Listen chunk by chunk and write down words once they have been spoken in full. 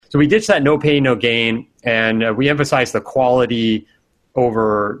So we ditched that no pain, no gain, and we emphasized the quality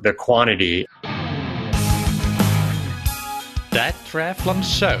over the quantity. That Triathlon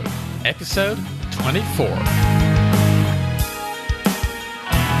Show, episode 24.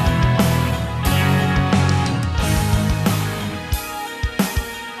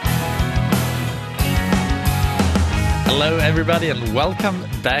 Hello everybody and welcome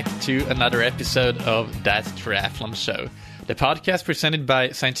back to another episode of That Triathlon Show, the podcast presented by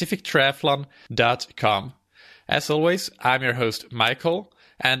scientifictriathlon.com. As always, I'm your host Michael,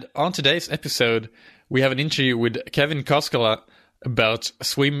 and on today's episode we have an interview with Kevin Koskela about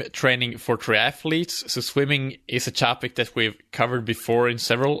swim training for triathletes. So swimming is a topic that we've covered before in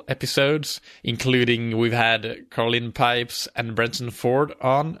several episodes, including we've had Caroline Pipes and Brenton Ford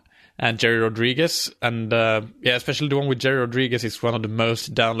on, and Jerry Rodriguez. And especially the one with Jerry Rodriguez is one of the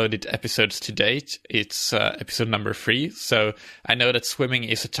most downloaded episodes to date. It's episode number 3. So I know that swimming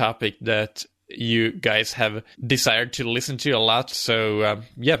is a topic that you guys have desired to listen to a lot. So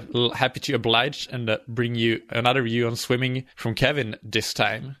happy to oblige and bring you another view on swimming from Kevin this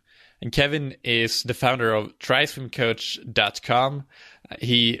time. And Kevin is the founder of TrySwimCoach.com.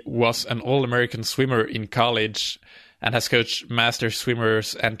 He was an All-American swimmer in college and has coached master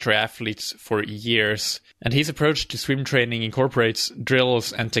swimmers and triathletes for years. And his approach to swim training incorporates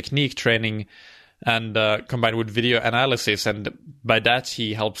drills and technique training and combined with video analysis. And by that,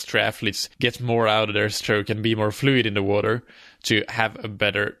 he helps triathletes get more out of their stroke and be more fluid in the water to have a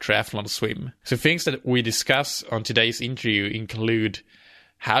better triathlon swim. So things that we discuss on today's interview include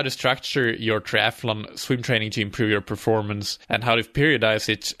how to structure your triathlon swim training to improve your performance and how to periodize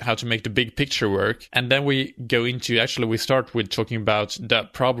it, how to make the big picture work. And then we go into, we start with talking about the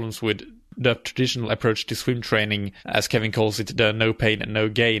problems with the traditional approach to swim training, as Kevin calls it, the no pain, no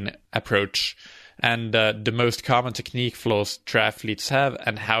gain approach, and the most common technique flaws triathletes have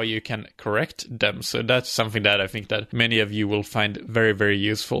and how you can correct them. So that's something that I think that many of you will find very, very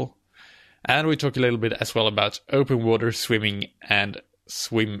useful. And we talk a little bit as well about open water swimming and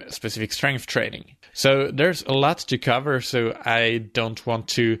swim-specific strength training. So there's a lot to cover, so I don't want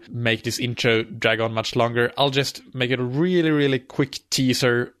to make this intro drag on much longer. I'll just make it a really, really quick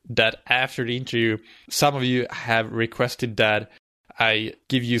teaser that after the interview, some of you have requested that I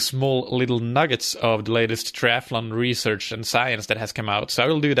give you small little nuggets of the latest triathlon research and science that has come out. So I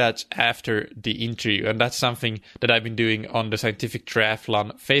will do that after the interview. And that's something that I've been doing on the Scientific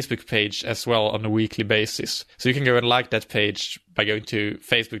Triathlon Facebook page as well on a weekly basis. So you can go and like that page by going to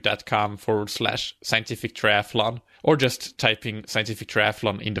facebook.com/scientific triathlon or just typing scientific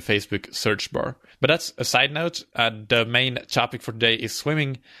triathlon in the Facebook search bar. But that's a side note. The main topic for today is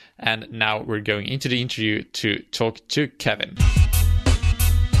swimming. And now we're going into the interview to talk to Kevin.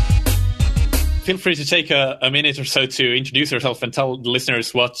 Feel free to take a minute or so to introduce yourself and tell the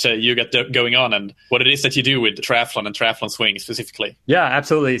listeners what you got going on and what it is that you do with triathlon and triathlon swimming specifically. Yeah,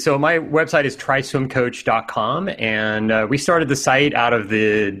 absolutely. So my website is TrySwimCoach.com, and we started the site out of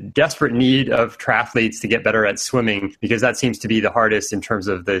the desperate need of triathletes to get better at swimming, because that seems to be the hardest in terms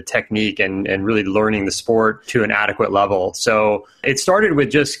of the technique and really learning the sport to an adequate level. So it started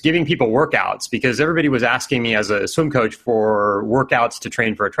with just giving people workouts, because everybody was asking me as a swim coach for workouts to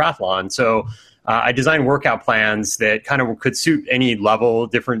train for a triathlon. So I designed workout plans that kind of could suit any level,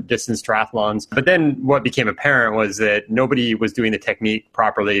 different distance triathlons. But then what became apparent was that nobody was doing the technique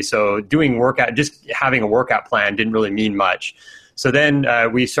properly. So just having a workout plan didn't really mean much. So then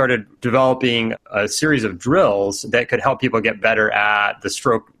we started developing a series of drills that could help people get better at the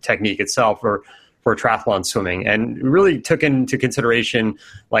stroke technique itself for triathlon swimming, and really took into consideration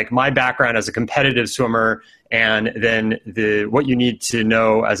like my background as a competitive swimmer, and then what you need to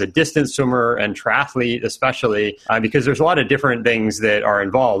know as a distance swimmer and triathlete especially, because there's a lot of different things that are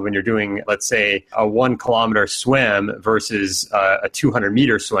involved when you're doing, let's say, a 1 kilometer swim versus a 200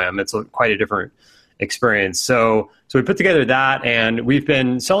 meter swim. It's quite a different experience. So we put together that, and we've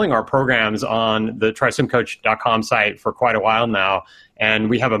been selling our programs on the TrySwimCoach.com site for quite a while now.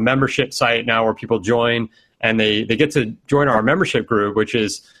 And we have a membership site now where people join, and they get to join our membership group, which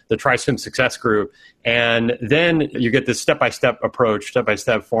is the TriSwim Success Group. And then you get this step-by-step approach,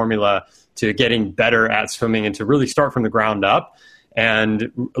 step-by-step formula to getting better at swimming and to really start from the ground up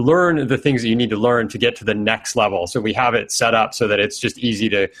and learn the things that you need to learn to get to the next level. So we have it set up so that it's just easy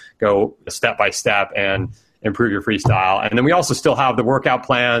to go step-by-step and improve your freestyle. And then we also still have the workout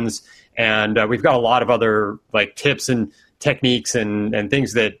plans, and we've got a lot of other like tips and techniques and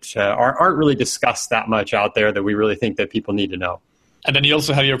things that aren't really discussed that much out there that we really think that people need to know. And then you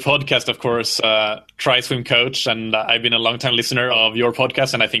also have your podcast, of course, Try Swim Coach. And I've been a long time listener of your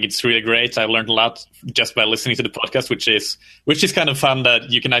podcast, and I think it's really great. I've learned a lot just by listening to the podcast, which is kind of fun that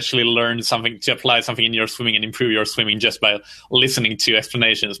you can actually learn something to apply something in your swimming and improve your swimming just by listening to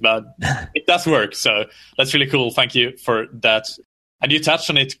explanations. But it does work. So that's really cool. Thank you for that. And you touched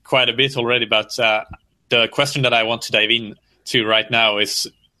on it quite a bit already, but the question that I want to dive into right now is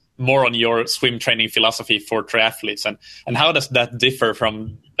more on your swim training philosophy for triathletes, and how does that differ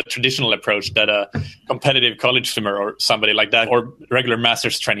from a traditional approach that a competitive college swimmer or somebody like that or regular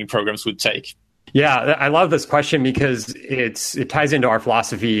master's training programs would take? Yeah, I love this question because it ties into our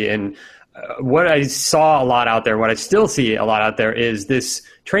philosophy. And what I saw a lot out there, what I still see a lot out there, is this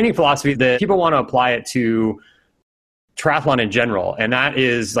training philosophy that people want to apply it to triathlon in general. And that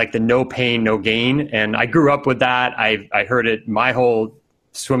is like the no pain, no gain. And I grew up with that. I heard it my whole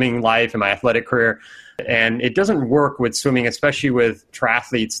swimming life and my athletic career. And it doesn't work with swimming, especially with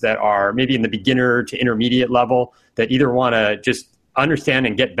triathletes that are maybe in the beginner to intermediate level that either want to just understand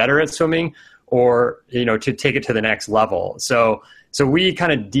and get better at swimming or, to take it to the next level. So we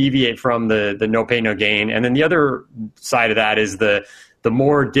kind of deviate from the no pain, no gain. And then the other side of that is the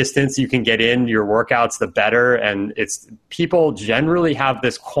more distance you can get in your workouts, the better. And people generally have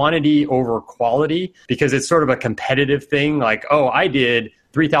this quantity over quality because it's sort of a competitive thing. Like, oh, I did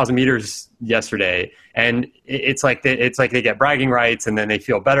 3,000 meters yesterday. And it's like they get bragging rights and then they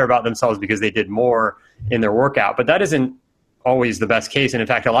feel better about themselves because they did more in their workout. But that isn't always the best case. And in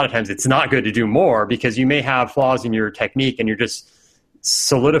fact, a lot of times it's not good to do more because you may have flaws in your technique and you're just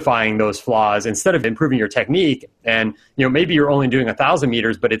solidifying those flaws instead of improving your technique. And, maybe you're only doing 1,000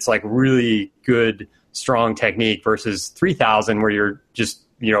 meters, but it's like really good, strong technique versus 3,000 where you're just,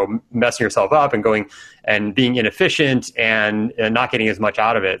 messing yourself up and going and being inefficient and not getting as much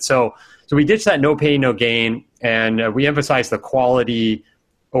out of it. So we ditched that no pain, no gain. And we emphasize the quality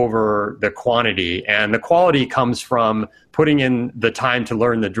over the quantity. And the quality comes from putting in the time to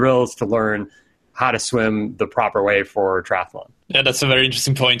learn the drills, to learn how to swim the proper way for triathlon. Yeah, that's a very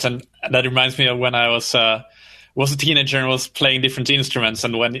interesting point. And that reminds me of when I was a teenager and was playing different instruments.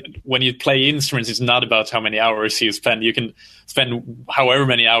 And when you play instruments, it's not about how many hours you spend. You can spend however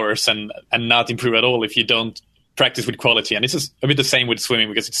many hours and not improve at all if you don't practice with quality. And this is a bit the same with swimming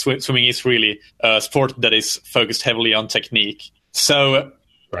because swimming is really a sport that is focused heavily on technique. So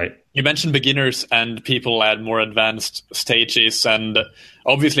right. You mentioned beginners and people at more advanced stages, and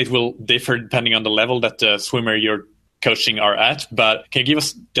obviously it will differ depending on the level that the swimmer you're coaching are at. But can you give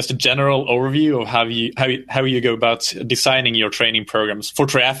us just a general overview of how you go about designing your training programs for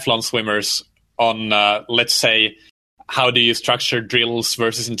triathlon swimmers on, let's say, how do you structure drills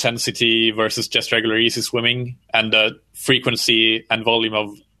versus intensity versus just regular easy swimming, and the frequency and volume of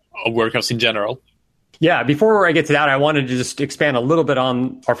workouts in general? Yeah, before I get to that, I wanted to just expand a little bit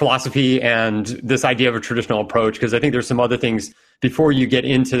on our philosophy and this idea of a traditional approach, because I think there's some other things before you get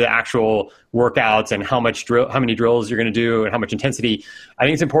into the actual workouts and how many drills you're going to do and how much intensity. I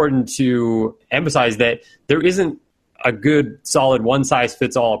think it's important to emphasize that there isn't a good, solid,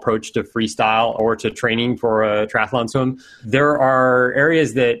 one-size-fits-all approach to freestyle or to training for a triathlon swim. There are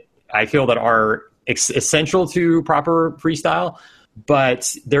areas that I feel that are essential to proper freestyle,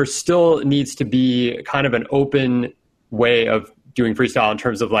 but there still needs to be kind of an open way of doing freestyle in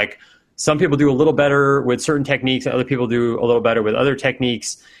terms of like some people do a little better with certain techniques, other people do a little better with other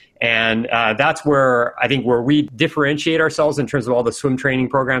techniques. And that's where I think where we differentiate ourselves in terms of all the swim training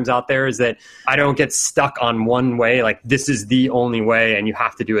programs out there is that I don't get stuck on one way, like this is the only way and you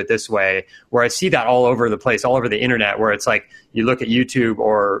have to do it this way, where I see that all over the place, all over the internet, where it's like you look at YouTube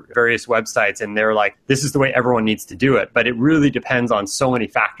or various websites and they're like, this is the way everyone needs to do it. But it really depends on so many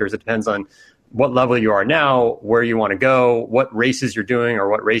factors. It depends on what level you are now, where you want to go, what races you're doing or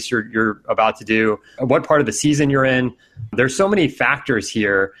what race you're about to do, what part of the season you're in. There's so many factors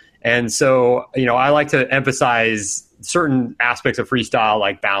here. And so, I like to emphasize certain aspects of freestyle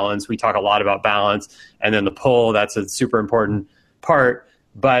like balance. We talk a lot about balance, and then the pull, that's a super important part.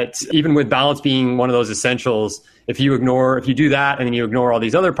 But even with balance being one of those essentials, if you do that and then you ignore all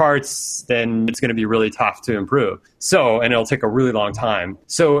these other parts, then it's going to be really tough to improve. And it'll take a really long time.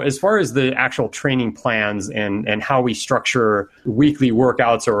 So as far as the actual training plans and how we structure weekly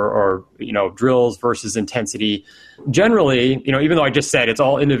workouts or drills versus intensity, generally, even though I just said it's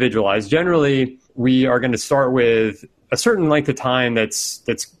all individualized, generally we are going to start with a certain length of time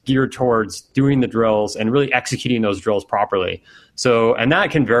that's geared towards doing the drills and really executing those drills properly. So, and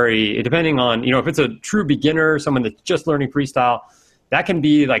that can vary depending on, if it's a true beginner, someone that's just learning freestyle, that can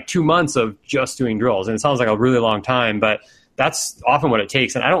be like 2 months of just doing drills. And it sounds like a really long time, but that's often what it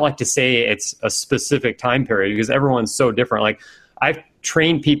takes. And I don't like to say it's a specific time period because everyone's so different. Like I've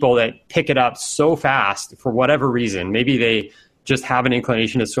trained people that pick it up so fast for whatever reason. Maybe they just have an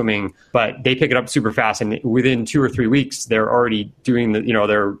inclination to swimming, but they pick it up super fast, and within 2 or 3 weeks, they're already doing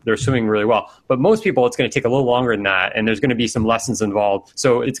they're swimming really well. But most people, it's going to take a little longer than that, and there's going to be some lessons involved.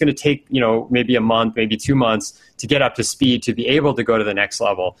 So it's going to take, maybe a month, maybe 2 months to get up to speed to be able to go to the next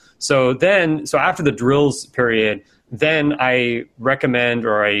level. So after the drills period, then I recommend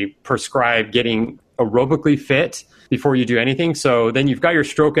or I prescribe getting aerobically fit before you do anything. So then you've got your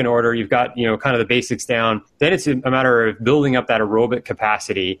stroke in order, you've got, kind of the basics down. Then it's a matter of building up that aerobic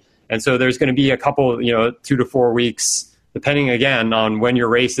capacity. And so there's going to be a couple, 2 to 4 weeks, depending again on when your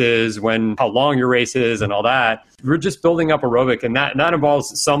race is, how long your race is and all that. We're just building up aerobic, and that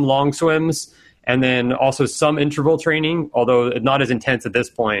involves some long swims and then also some interval training, although not as intense at this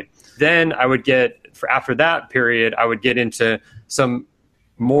point. Then after that period, I would get into some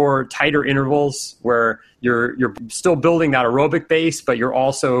more tighter intervals where you're still building that aerobic base, but you're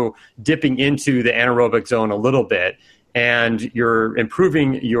also dipping into the anaerobic zone a little bit. And you're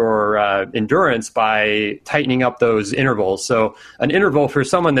improving your endurance by tightening up those intervals. So an interval, for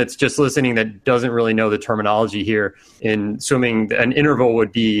someone that's just listening that doesn't really know the terminology here in swimming, an interval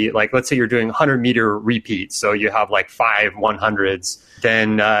would be like, let's say you're doing 100-meter repeats. So you have like 5 100s.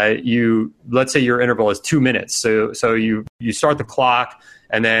 Then let's say your interval is 2 minutes. So you start the clock,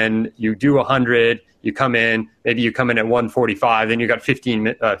 and then you do 100. You come in at 145. Then you got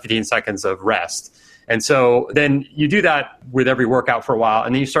 15 seconds of rest. And so then you do that with every workout for a while,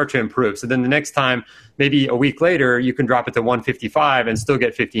 and then you start to improve. So then the next time, maybe a week later, you can drop it to 155 and still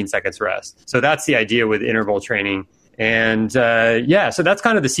get 15 seconds rest. So that's the idea with interval training. And so that's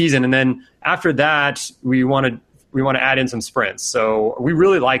kind of the season. And then after that, we want to add in some sprints. So we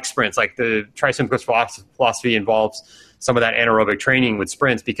really like sprints. Like the Tri-Swim Coach philosophy involves some of that anaerobic training with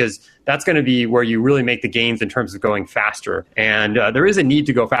sprints, because that's going to be where you really make the gains in terms of going faster. And there is a need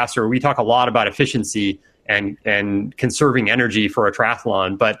to go faster. We talk a lot about efficiency and conserving energy for a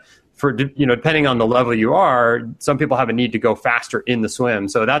triathlon, but for depending on the level you are, some people have a need to go faster in the swim.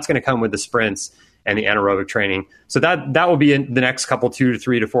 So that's going to come with the sprints and the anaerobic training. So that will be in the next couple 2 to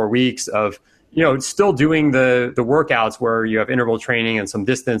 3 to 4 weeks of still doing the workouts where you have interval training and some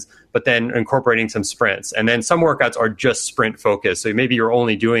distance, but then incorporating some sprints. And then some workouts are just sprint focused. So maybe you're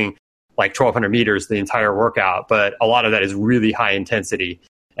only doing like 1,200 meters the entire workout, but a lot of that is really high intensity.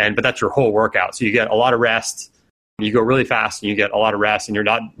 But that's your whole workout. So you get a lot of rest, you go really fast, and you get a lot of rest, and you're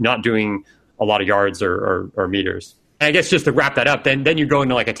not doing a lot of yards or meters. And I guess just to wrap that up, then you go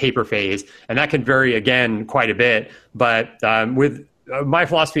into like a taper phase, and that can vary again quite a bit. But with my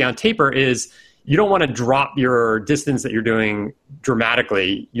philosophy on taper is you don't want to drop your distance that you're doing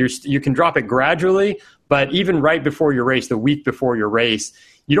dramatically. You can drop it gradually, but even right before your race, the week before your race,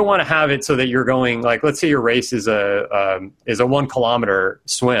 you don't want to have it so that you're going, like, let's say your race is a 1 kilometer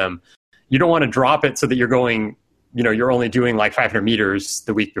swim. You don't want to drop it so that you're going, you're only doing like 500 meters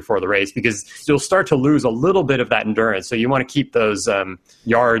the week before the race, because you'll start to lose a little bit of that endurance. So you want to keep those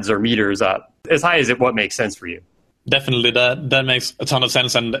yards or meters up as high as what makes sense for you. Definitely, that makes a ton of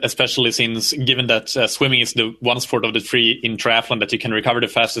sense, and especially since given that swimming is the one sport of the 3 in triathlon that you can recover the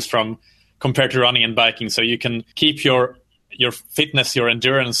fastest from compared to running and biking, so you can keep your fitness, your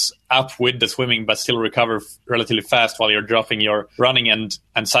endurance up with the swimming, but still recover relatively fast while you're dropping your running and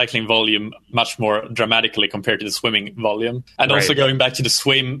cycling volume much more dramatically compared to the swimming volume. And right. Also going back to the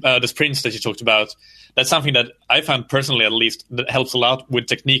sprints that you talked about, that's something that I found personally, at least, that helps a lot with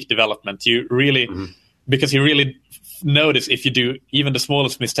technique development. You really, because you really notice if you do even the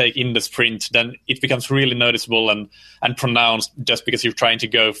smallest mistake in the sprint, then it becomes really noticeable and pronounced just because you're trying to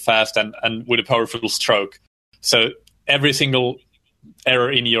go fast and with a powerful stroke. So every single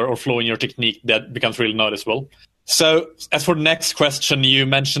error in your or flaw in your technique, that becomes really noticeable. So as for the next question, you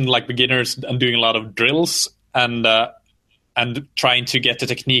mentioned like beginners and doing a lot of drills and trying to get the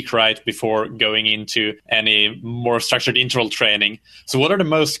technique right before going into any more structured interval training. So what are the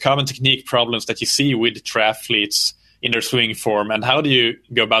most common technique problems that you see with triathletes in their swimming form, and how do you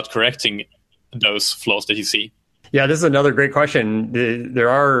go about correcting those flaws that you see? Yeah, this is another great question. There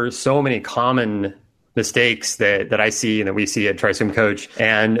are so many common mistakes that I see and that we see at Tri-Swim Coach.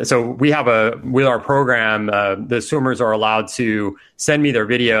 And so with our program, the swimmers are allowed to send me their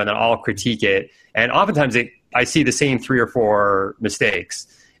video and then I'll critique it. And oftentimes I see the same 3 or 4 mistakes.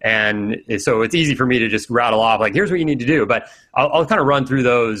 And so it's easy for me to just rattle off, like, here's what you need to do. But I'll kind of run through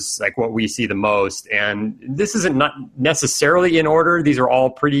those, like what we see the most. And this isn't not necessarily in order. These are all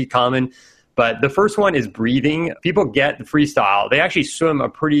pretty common. But the first one is breathing. People get the freestyle. They actually swim a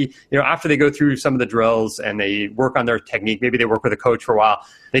pretty, after they go through some of the drills and they work on their technique, maybe they work with a coach for a while,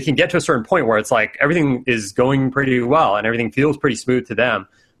 they can get to a certain point where it's like everything is going pretty well and everything feels pretty smooth to them.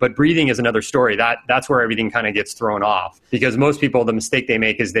 But breathing is another story. That's where everything kind of gets thrown off, because most people, the mistake they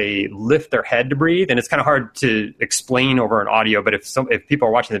make is they lift their head to breathe, and it's kind of hard to explain over an audio. But if people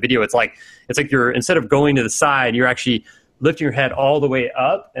are watching the video, it's like you're, instead of going to the side, you're actually lifting your head all the way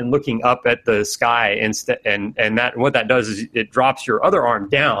up and looking up at the sky instead. And that, what that does is it drops your other arm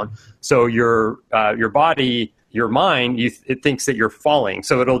down. So your body, your mind, it thinks that you're falling.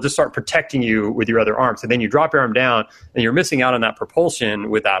 So it'll just start protecting you with your other arm. So then you drop your arm down and you're missing out on that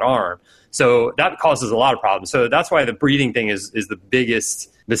propulsion with that arm. So that causes a lot of problems. So that's why the breathing thing is the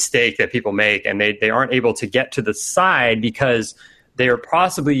biggest mistake that people make. And they aren't able to get to the side because they are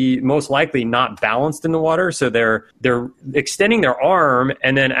possibly most likely not balanced in the water. So they're extending their arm,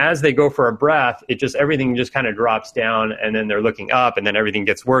 and then as they go for a breath, everything just kind of drops down, and then they're looking up, and then everything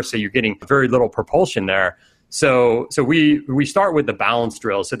gets worse. So you're getting very little propulsion there. So we start with the balance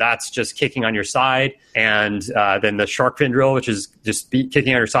drill. So that's just kicking on your side, and then the shark fin drill, which is just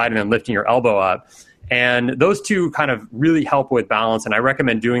kicking on your side and then lifting your elbow up. And those two kind of really help with balance. And I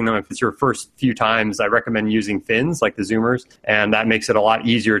recommend doing them if it's your first few times. I recommend using fins like the Zoomers, and that makes it a lot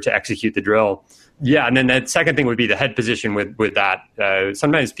easier to execute the drill. Yeah, and then the second thing would be the head position with that.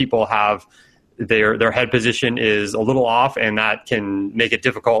 Sometimes people have their head position is a little off, and that can make it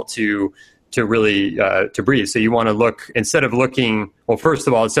difficult to really to breathe. So you want to look, instead of looking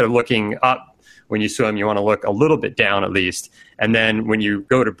up when you swim, you want to look a little bit down at least. And then when you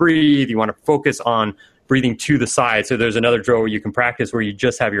go to breathe, you want to focus on breathing to the side. So there's another drill where you can practice where you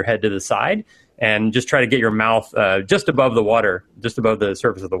just have your head to the side and just try to get your mouth just above the water, just above the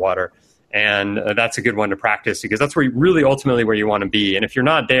surface of the water. And that's a good one to practice, because that's where ultimately where you want to be. And if you're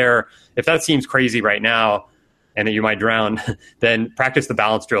not there, if that seems crazy right now and that you might drown, then practice the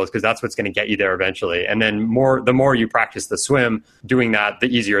balance drills, because that's what's going to get you there eventually. And then the more you practice the swim, doing that, the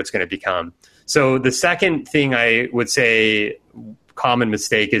easier it's going to become. So the second thing I would say, common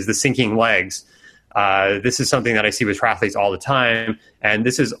mistake, is the sinking legs. This is something that I see with triathletes all the time, and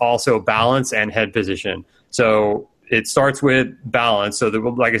this is also balance and head position. So it starts with balance. So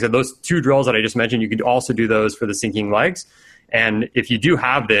like I said, those two drills that I just mentioned, you could also do those for the sinking legs. And if you do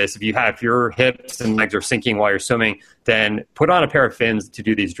have this, if your hips and legs are sinking while you're swimming, then put on a pair of fins to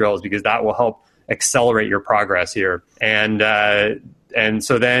do these drills, because that will help accelerate your progress here. And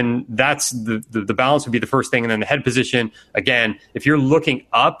so then that's the balance would be the first thing. And then the head position, again, if you're looking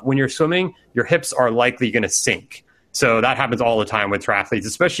up when you're swimming, your hips are likely going to sink. So that happens all the time with triathletes,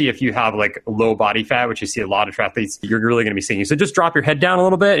 especially if you have like low body fat, which you see a lot of triathletes, you're really going to be sinking. So just drop your head down a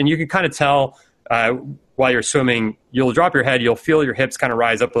little bit, and you can kind of tell while you're swimming, you'll drop your head, you'll feel your hips kind of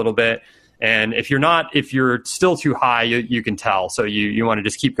rise up a little bit. And if you're still too high, you can tell. So you want to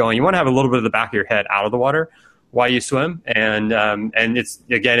just keep going. You want to have a little bit of the back of your head out of the water while you swim, and it's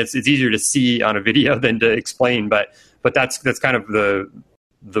easier to see on a video than to explain, but that's kind of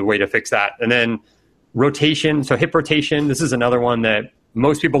the way to fix that. And then rotation, so hip rotation, this is another one that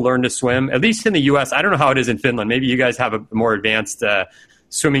most people learn to swim, at least in the US. I don't know how it is in Finland. Maybe you guys have a more advanced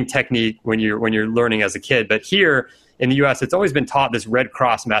swimming technique when you're learning as a kid, but here in the US, it's always been taught this Red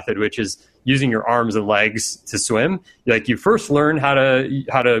Cross method, which is using your arms and legs to swim. Like, you first learn how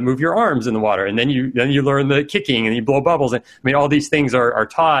to move your arms in the water, and then you learn the kicking, and you blow bubbles. And I mean, all these things are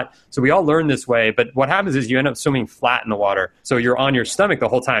taught. So we all learn this way. But what happens is you end up swimming flat in the water. So you're on your stomach the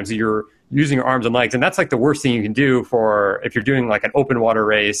whole time. So you're using your arms and legs. And that's like the worst thing you can do if you're doing like an open water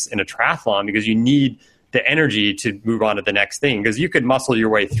race in a triathlon, because you need the energy to move on to the next thing. Because you could muscle your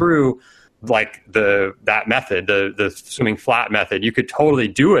way through like that method, the swimming flat method. You could totally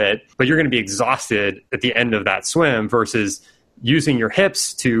do it, but you're going to be exhausted at the end of that swim, versus using your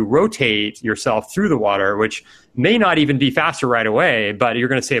hips to rotate yourself through the water, which may not even be faster right away, but you're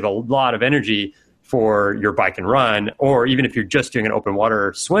going to save a lot of energy for your bike and run. Or even if you're just doing an open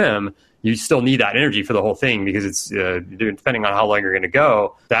water swim, you still need that energy for the whole thing, because it's depending on how long you're going to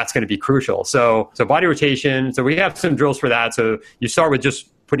go, that's going to be crucial. So body rotation. So we have some drills for that. So you start with just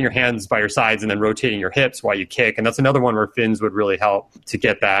putting your hands by your sides and then rotating your hips while you kick. And that's another one where fins would really help to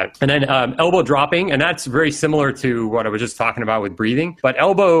get that. And then elbow dropping, and that's very similar to what I was just talking about with breathing. But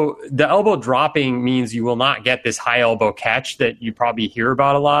the elbow dropping means you will not get this high elbow catch that you probably hear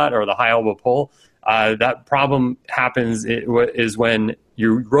about a lot, or the high elbow pull. That problem happens is when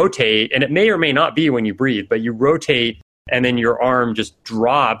you rotate, and it may or may not be when you breathe, but you rotate and then your arm just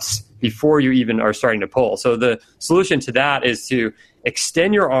drops before you even are starting to pull. So the solution to that is to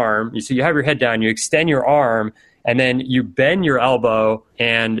extend your arm. So you have your head down, you extend your arm, and then you bend your elbow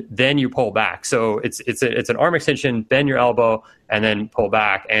and then you pull back. So it's an arm extension, bend your elbow and then pull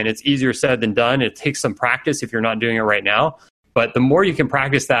back. And it's easier said than done. It takes some practice if you're not doing it right now. But the more you can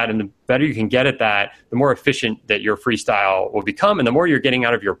practice that and the better you can get at that, the more efficient that your freestyle will become and the more you're getting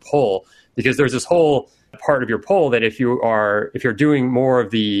out of your pull. Because there's this whole part of your pull that if you're doing more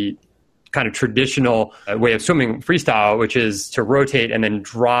of the kind of traditional way of swimming freestyle, which is to rotate and then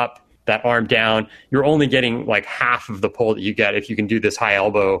drop that arm down, you're only getting like half of the pull that you get if you can do this high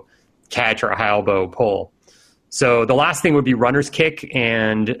elbow catch or a high elbow pull. So the last thing would be runner's kick.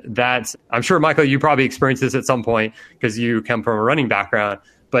 And that's, I'm sure, Michael, you probably experienced this at some point because you come from a running background,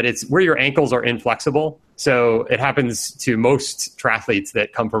 but it's where your ankles are inflexible. So it happens to most triathletes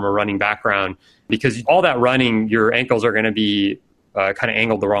that come from a running background because all that running, your ankles are going to be kind of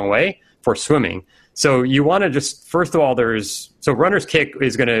angled the wrong way for swimming. So you want to just, first of all, so runner's kick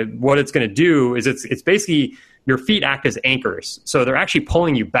is what it's going to do is it's basically your feet act as anchors. So they're actually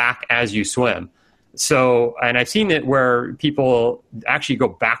pulling you back as you swim. So, and I've seen it where people actually go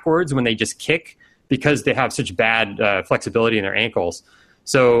backwards when they just kick because they have such bad flexibility in their ankles.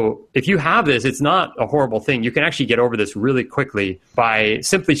 So if you have this, it's not a horrible thing. You can actually get over this really quickly by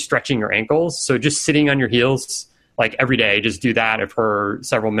simply stretching your ankles. So just sitting on your heels like every day, just do that for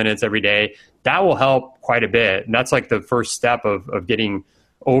several minutes every day. That will help quite a bit. And that's like the first step of getting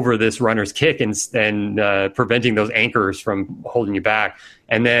over this runner's kick and preventing those anchors from holding you back.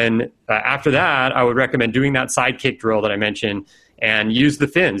 And then after that, I would recommend doing that side kick drill that I mentioned and use the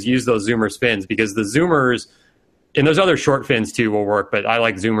fins, use those zoomer spins, because the zoomers, and those other short fins too will work, but I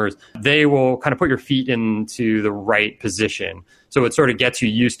like zoomers. They will kind of put your feet into the right position. So it sort of gets you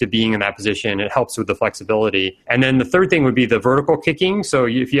used to being in that position. It helps with the flexibility. And then the third thing would be the vertical kicking. So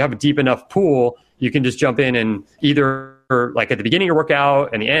if you have a deep enough pool, you can just jump in and either like at the beginning of your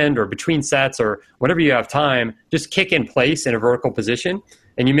workout and the end or between sets or whenever you have time, just kick in place in a vertical position.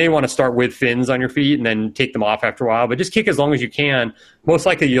 And you may want to start with fins on your feet and then take them off after a while, but just kick as long as you can. Most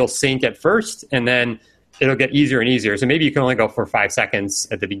likely you'll sink at first and then it'll get easier and easier. So maybe you can only go for 5 seconds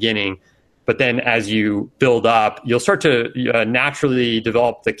at the beginning, but then as you build up, you'll start to naturally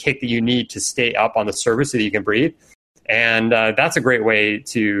develop the kick that you need to stay up on the surface so that you can breathe. And that's a great way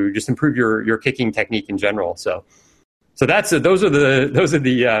to just improve your kicking technique in general. So those are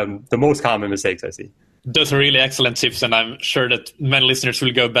the most common mistakes I see. Those are really excellent tips, and I'm sure that many listeners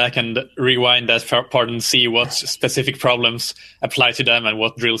will go back and rewind that part and see what specific problems apply to them and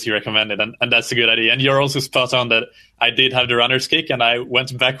what drills you recommended, and that's a good idea. And you're also spot on that I did have the runner's kick, and I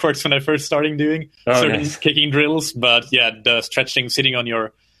went backwards when I first started doing certain kicking drills. But yeah, the stretching, sitting on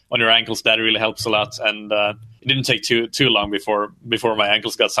your ankles, that really helps a lot. And it didn't take too long before my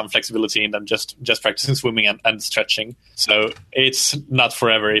ankles got some flexibility in them, just practicing swimming and stretching. So it's not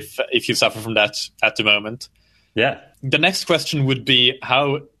forever if you suffer from that at the moment. Yeah. The next question would be,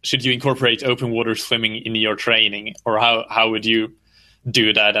 how should you incorporate open water swimming in your training, or how would you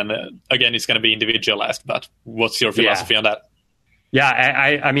do that? And again, it's going to be individualized, but what's your philosophy on that?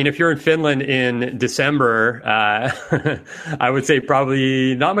 Yeah, I mean, if you're in Finland in December, I would say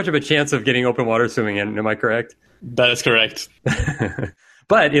probably not much of a chance of getting open water swimming in. Am I correct? That is correct.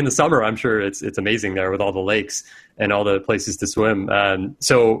 But in the summer, I'm sure it's amazing there with all the lakes and all the places to swim.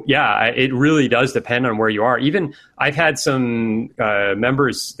 So yeah, it really does depend on where you are. Even I've had some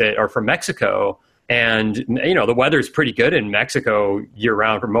members that are from Mexico, and the weather's pretty good in Mexico year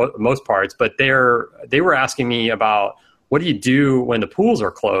round for most parts. But they were asking me about, what do you do when the pools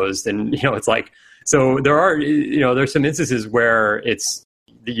are closed? And, it's like, so there's some instances where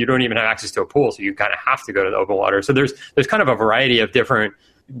you don't even have access to a pool. So you kind of have to go to the open water. So there's kind of a variety of different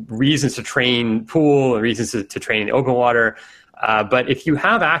reasons to train pool and reasons to train in the open water. But if you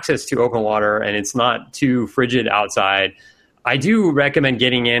have access to open water and it's not too frigid outside, I do recommend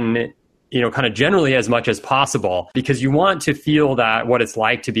getting in, kind of generally as much as possible, because you want to feel that what it's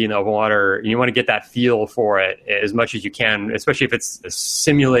like to be in the open water. You want to get that feel for it as much as you can, especially if it's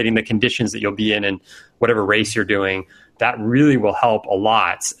simulating the conditions that you'll be in whatever race you're doing. That really will help a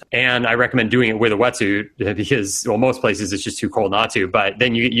lot. And I recommend doing it with a wetsuit because, most places it's just too cold not to, but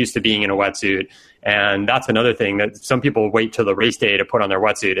then you get used to being in a wetsuit. And that's another thing that some people wait till the race day to put on their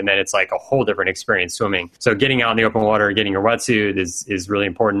wetsuit, and then it's like a whole different experience swimming. So getting out in the open water and getting your wetsuit is really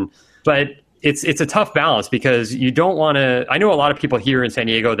important. But it's a tough balance because you don't want to. I know a lot of people here in San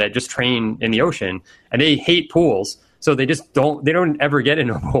Diego that just train in the ocean and they hate pools, so they just don't ever get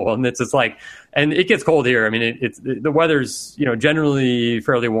into a pool. And it's just like, and it gets cold here. I mean, the weather's generally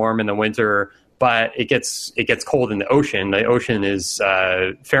fairly warm in the winter, but it gets cold in the ocean. The ocean is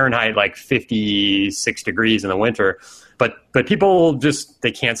Fahrenheit like 56 degrees in the winter. But people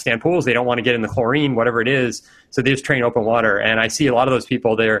they can't stand pools. They don't want to get in the chlorine, whatever it is. So they just train open water. And I see a lot of those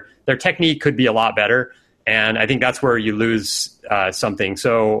people, their technique could be a lot better. And I think that's where you lose something.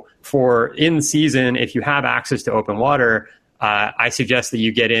 So for in season, if you have access to open water, I suggest that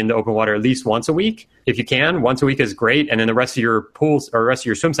you get into open water at least once a week. If you can, once a week is great. And then the rest of your pools or rest of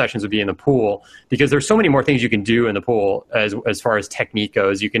your swim sessions would be in the pool, because there's so many more things you can do in the pool as far as technique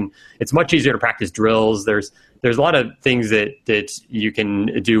goes. It's much easier to practice drills. There's a lot of things that you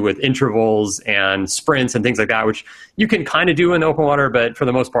can do with intervals and sprints and things like that, which you can kind of do in the open water, but for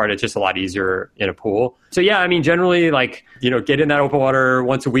the most part, it's just a lot easier in a pool. So yeah, I mean, generally, get in that open water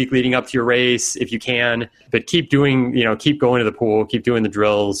once a week leading up to your race if you can, but keep going to the pool, keep doing the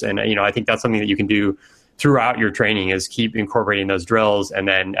drills. And, I think that's something that you can do throughout your training, is keep incorporating those drills. And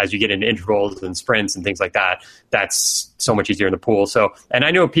then as you get into intervals and sprints and things like that, that's so much easier in the pool. So, and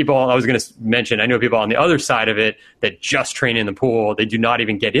I know people on the other side of it that just train in the pool. They do not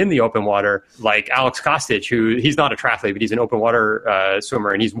even get in the open water, like Alex Kostic, he's not a triathlete, but he's an open water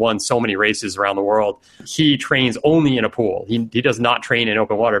swimmer, and he's won so many races around the world. He trains only in a pool. He does not train in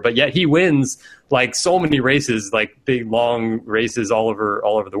open water, but yet he wins like so many races, like big, long races all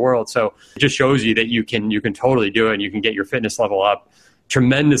over the world. So it just shows you that you can totally do it, and you can get your fitness level up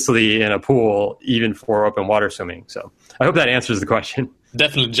tremendously in a pool, even for open water swimming. So I hope that answers the question.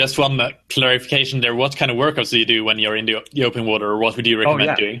 Definitely. Just one clarification there. What kind of workouts do you do when you're in the open water, or what would you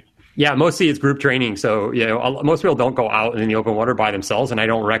recommend doing? Yeah, mostly it's group training. So, most people don't go out in the open water by themselves, and I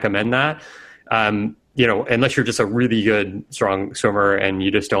don't recommend that. Unless you're just a really good, strong swimmer and you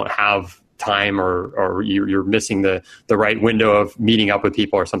just don't have time or you're missing the right window of meeting up with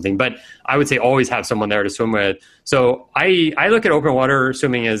people or something. But I would say always have someone there to swim with. So I look at open water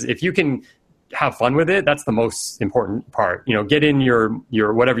swimming as, if you can have fun with it, that's the most important part. Get in your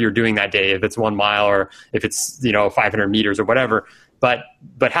whatever you're doing that day, if it's 1 mile or if it's 500 meters or whatever, but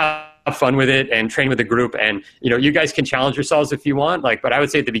have fun with it and train with a group. And you guys can challenge yourselves if you want, but I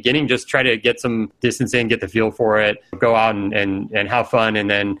would say at the beginning, just try to get some distance in, get the feel for it, go out and have fun. And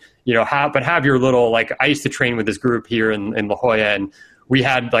then have your little, I used to train with this group here in La Jolla, and we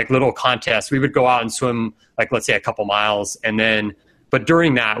had little contests. We would go out and swim let's say a couple miles, but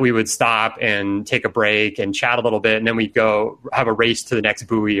during that, we would stop and take a break and chat a little bit, and then we'd go have a race to the next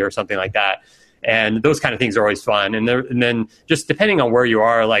buoy or something like that. And those kind of things are always fun. And then just depending on where you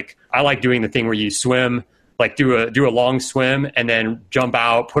are, I like doing the thing where you swim, do a long swim and then jump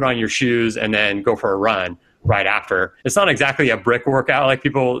out, put on your shoes, and then go for a run right after. It's not exactly a brick workout like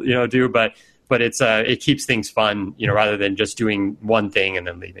people do, but it keeps things fun, rather than just doing one thing and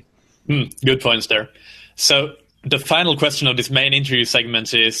then leaving. Good points there. So the final question of this main interview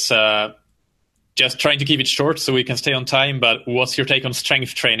segment is just trying to keep it short so we can stay on time, but what's your take on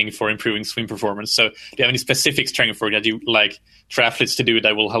strength training for improving swim performance? So do you have any specific strength work that you like triathletes to do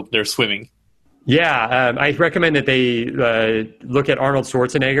that will help their swimming? Yeah, I recommend that they look at Arnold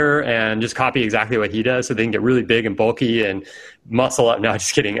Schwarzenegger and just copy exactly what he does, so they can get really big and bulky and muscle up. No,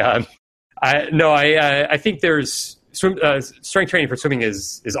 just kidding. I think there's strength training for swimming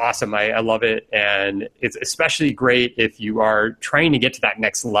is awesome. I love it, and it's especially great if you are trying to get to that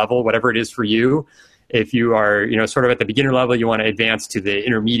next level, whatever it is for you. If you are, sort of at the beginner level, you want to advance to the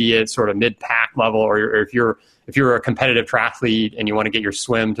intermediate, sort of mid-pack level, or if you're a competitive triathlete and you want to get your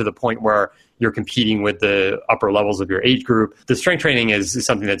swim to the point where you're competing with the upper levels of your age group, the strength training is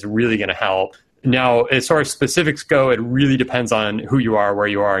something that's really going to help. Now, as far as specifics go, it really depends on who you are, where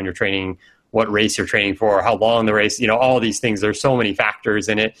you are in your training, what race you're training for, how long the race, all these things. There's so many factors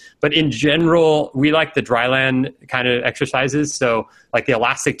in it. But in general, we like the dry land kind of exercises. So the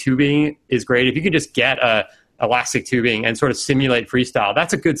elastic tubing is great. If you can just get elastic tubing and sort of simulate freestyle,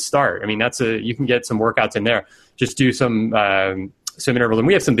 that's a good start. I mean, you can get some workouts in there. Just do some intervals. And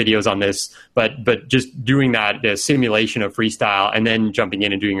we have some videos on this, but just doing that, the simulation of freestyle, and then jumping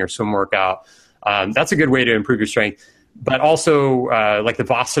in and doing your swim workout. That's a good way to improve your strength. But also, the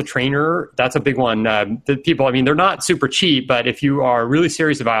Vasa trainer, that's a big one. The people, they're not super cheap, but if you are really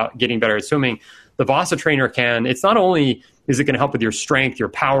serious about getting better at swimming, the Vasa trainer it's not only is it going to help with your strength, your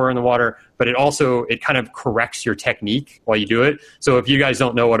power in the water, but it kind of corrects your technique while you do it. So if you guys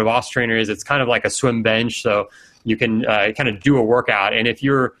don't know what a Vasa trainer is, it's kind of like a swim bench. So you can kind of do a workout. And if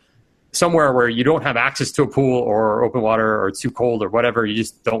you're somewhere where you don't have access to a pool or open water, or it's too cold or whatever, you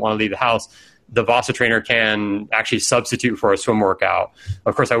just don't want to leave the house, the Vasa trainer can actually substitute for a swim workout.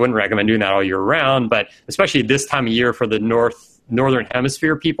 Of course, I wouldn't recommend doing that all year round, but especially this time of year for the northern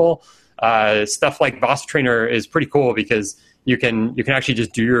hemisphere people, stuff like Vasa trainer is pretty cool because you can actually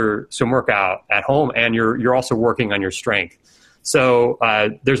just do your swim workout at home, and you're also working on your strength. So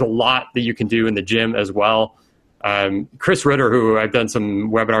there's a lot that you can do in the gym as well. Chris Ritter, who I've done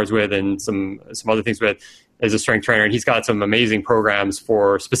some webinars with and some other things with, is a strength trainer, and he's got some amazing programs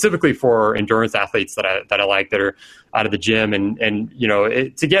specifically for endurance athletes that I like, that are out of the gym. And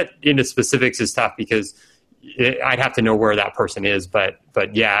to get into specifics is tough because I'd have to know where that person is. But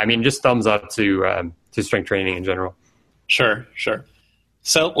yeah, I mean, just thumbs up to strength training in general. Sure.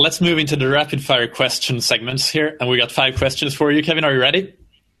 So let's move into the rapid fire question segments here, and we got 5 questions for you. Kevin, are you ready?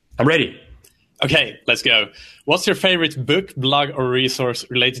 I'm ready. Okay, let's go. What's your favorite book, blog, or resource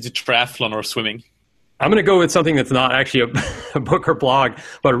related to triathlon or swimming? I'm going to go with something that's not actually a book or blog,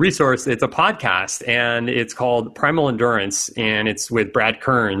 but a resource. It's a podcast, and it's called Primal Endurance, and it's with Brad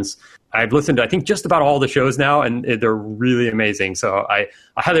Kearns. I've listened to, I think, just about all the shows now, and they're really amazing. So I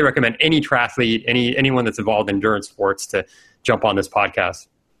highly recommend any triathlete, anyone that's involved in endurance sports, to jump on this podcast.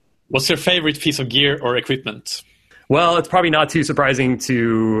 What's your favorite piece of gear or equipment? Well, it's probably not too surprising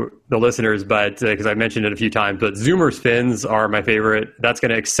to the listeners, but because I've mentioned it a few times, but Zoomer's fins are my favorite. That's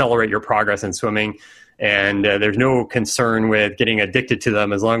going to accelerate your progress in swimming. And there's no concern with getting addicted to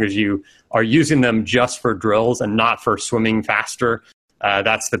them as long as you are using them just for drills and not for swimming faster.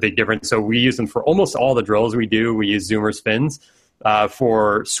 That's the big difference. So we use them for almost all the drills we do. We use Zoomer's fins.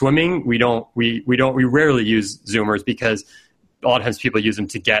 For swimming, we rarely use Zoomers because a lot of times people use them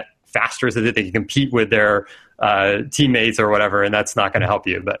to get faster so that they can compete with their teammates or whatever, and that's not going to help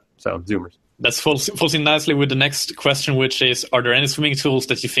you. But so Zoomers. That falls in nicely with the next question, which is, are there any swimming tools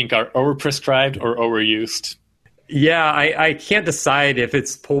that you think are overprescribed or overused? Yeah, I can't decide if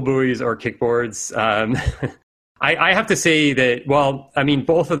it's pull buoys or kickboards. I have to say that, well, I mean,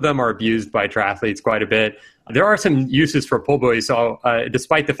 both of them are abused by triathletes quite a bit. There are some uses for pull buoys. So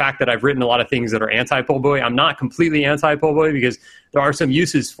despite the fact that I've written a lot of things that are anti-pull buoy, I'm not completely anti-pull buoy because there are some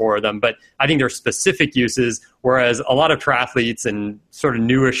uses for them. But I think there's specific uses, whereas a lot of triathletes and sort of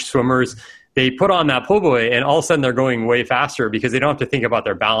newish swimmers, they put on that pull buoy and all of a sudden they're going way faster because they don't have to think about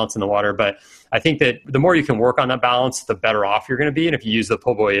their balance in the water. But I think that the more you can work on that balance, the better off you're going to be. And if you use the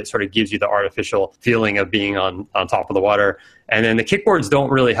pull buoy, it sort of gives you the artificial feeling of being on top of the water. And then the kickboards don't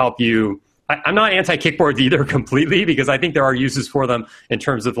really help you. I'm not anti-kickboards either completely, because I think there are uses for them in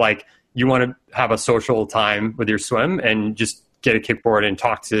terms of like you want to have a social time with your swim and just get a kickboard and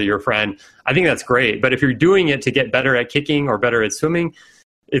talk to your friend. I think that's great. But if you're doing it to get better at kicking or better at swimming,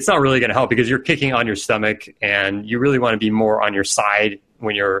 it's not really going to help because you're kicking on your stomach and you really want to be more on your side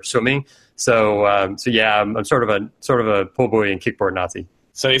when you're swimming. So yeah, I'm sort of a pull buoy and kickboard Nazi.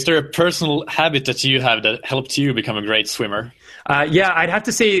 So is there a personal habit that you have that helped you become a great swimmer? Yeah, I'd have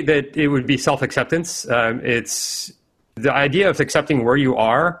to say that it would be self-acceptance. It's the idea of accepting where you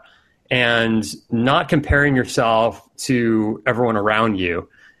are and not comparing yourself to everyone around you.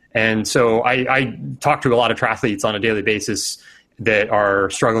 And so I talk to a lot of triathletes on a daily basis that are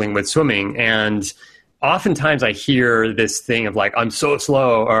struggling with swimming. And oftentimes I hear this thing of like, I'm so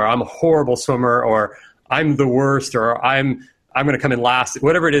slow, or I'm a horrible swimmer, or I'm the worst, or I'm going to come in last,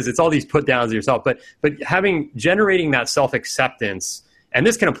 whatever it is. It's all these put downs of yourself, but generating that self-acceptance, and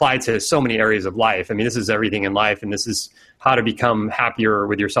this can apply to so many areas of life. I mean, this is everything in life, and this is how to become happier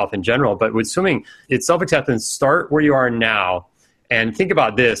with yourself in general. But with swimming, it's self-acceptance. Start where you are now and think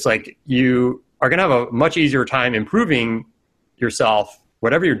about this. Like, you are going to have a much easier time improving yourself,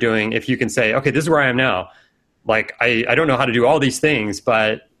 whatever you're doing, if you can say, okay, this is where I am now. Like, I don't know how to do all these things,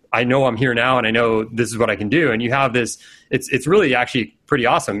 but I know I'm here now and I know this is what I can do. And you have this, it's really actually pretty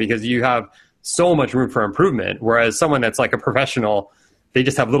awesome because you have so much room for improvement. Whereas someone that's like a professional, they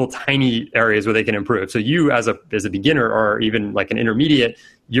just have little tiny areas where they can improve. So you as a beginner or even like an intermediate,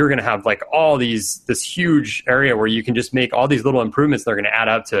 you're going to have like all this huge area where you can just make all these little improvements that are going to add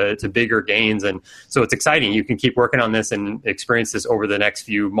up to bigger gains. And so it's exciting. You can keep working on this and experience this over the next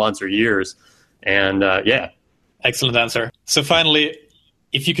few months or years. And yeah. Excellent answer. So finally,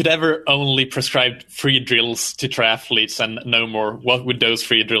 if you could ever only prescribe 3 drills to triathletes and no more, what would those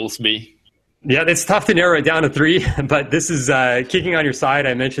 3 drills be? Yeah, it's tough to narrow it down to 3, but this is kicking on your side.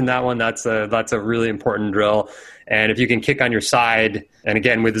 I mentioned that one. That's a really important drill. And if you can kick on your side, and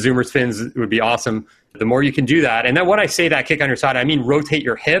again, with the Zoomer's fins, it would be awesome. The more you can do that. And then when I say that kick on your side, I mean rotate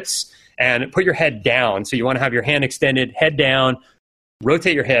your hips and put your head down. So you want to have your hand extended, head down,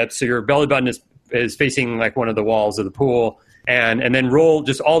 rotate your hips so your belly button is facing like one of the walls of the pool. And then roll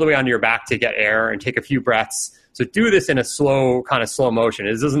just all the way onto your back to get air and take a few breaths. So do this in a slow motion.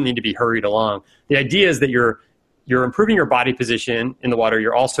 It doesn't need to be hurried along. The idea is that you're improving your body position in the water.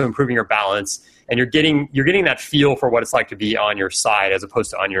 You're also improving your balance, and you're getting that feel for what it's like to be on your side as opposed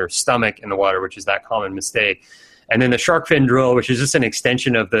to on your stomach in the water, which is that common mistake. And then the shark fin drill, which is just an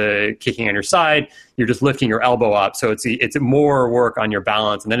extension of the kicking on your side, you're just lifting your elbow up. So it's more work on your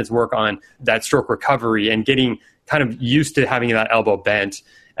balance, and then it's work on that stroke recovery and getting kind of used to having that elbow bent.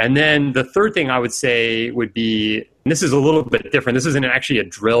 And then the third thing I would say would be, and this is a little bit different. This isn't actually a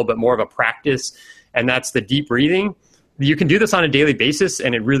drill, but more of a practice, and that's the deep breathing. You can do this on a daily basis,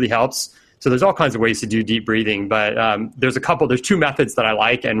 and it really helps. So there's all kinds of ways to do deep breathing, but there's two methods that I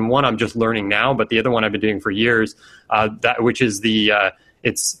like, and one I'm just learning now, but the other one I've been doing for years, which is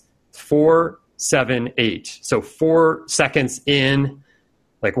it's 4-7-8. So 4 seconds in,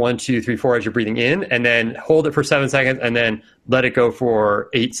 like 1, 2, 3, 4 as you're breathing in, and then hold it for 7 seconds, and then let it go for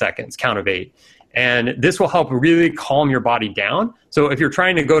 8 seconds, count of 8. And this will help really calm your body down. So if you're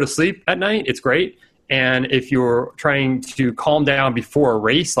trying to go to sleep at night, it's great. And if you're trying to calm down before a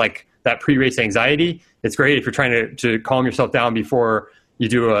race, like that pre-race anxiety, it's great. If you're trying to calm yourself down before you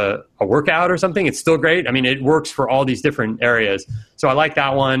do a workout or something, it's still great. I mean, it works for all these different areas. So I like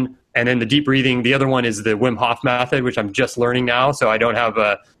that one. And then the deep breathing, the other one is the Wim Hof method, which I'm just learning now. So I don't have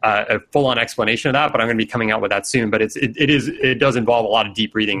a full-on explanation of that, but I'm going to be coming out with that soon. But it does involve a lot of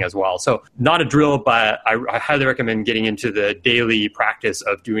deep breathing as well. So not a drill, but I highly recommend getting into the daily practice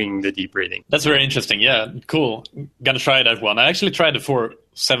of doing the deep breathing. That's very interesting. Yeah, cool. Gonna try that one. I actually tried the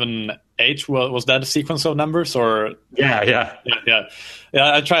 4-7-8. Was that a sequence of numbers or? Yeah.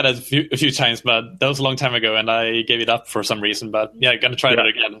 I tried it a few times, but that was a long time ago, and I gave it up for some reason. But yeah, gonna try that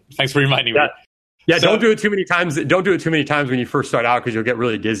again. Thanks for reminding me. Yeah, so, don't do it too many times. Don't do it too many times when you first start out, because you'll get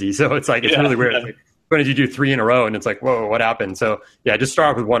really dizzy. So it's really weird. It's like, when did you do 3 in a row? And it's like, whoa, what happened? So yeah, just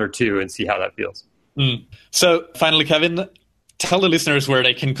start off with 1 or 2 and see how that feels. So finally, Kevin, tell the listeners where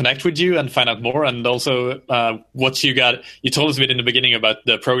they can connect with you and find out more, and also what you got. You told us a bit in the beginning about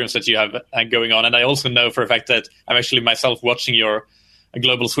the programs that you have going on, and I also know for a fact that I'm actually myself watching your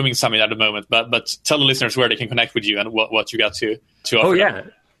Global Swimming Summit at the moment. But tell the listeners where they can connect with you and what you got to offer. Oh yeah.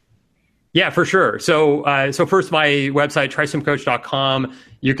 Yeah, for sure. So first, my website, tryswimcoach.com,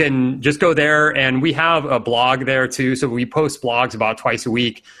 you can just go there, and we have a blog there too. So we post blogs about twice a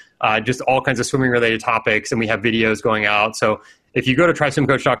week, just all kinds of swimming related topics, and we have videos going out. So if you go to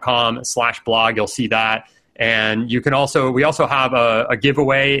tryswimcoach.com/blog, you'll see that. And we also have a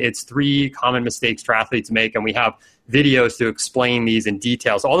giveaway. It's 3 common mistakes triathletes make, and we have videos to explain these in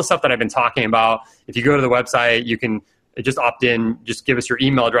detail. So all the stuff that I've been talking about, if you go to the website, you can just opt in, just give us your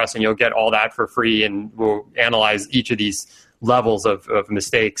email address, and you'll get all that for free, and we'll analyze each of these levels of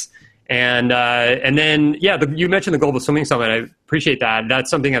mistakes. And then, you mentioned the Global Swimming Summit. I appreciate that. That's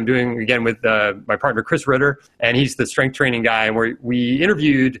something I'm doing, again, with my partner, Chris Ritter, and he's the strength training guy. And we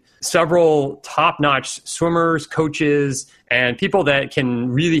interviewed several top-notch swimmers, coaches, and people that can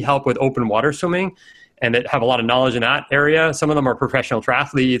really help with open water swimming and that have a lot of knowledge in that area. Some of them are professional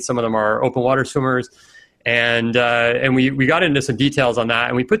triathletes. Some of them are open water swimmers. And we got into some details on that,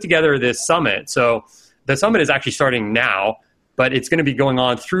 and we put together this summit. So the summit is actually starting now, but it's going to be going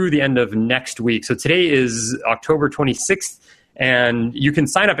on through the end of next week. So today is October 26th, and you can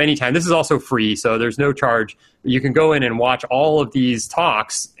sign up anytime. This is also free, so there's no charge. You can go in and watch all of these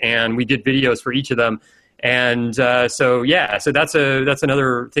talks, and we did videos for each of them. And so that's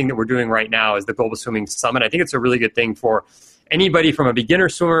another thing that we're doing right now is the Global Swimming Summit. I think it's a really good thing for anybody from a beginner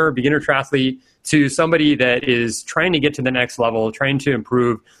swimmer, beginner triathlete, to somebody that is trying to get to the next level, trying to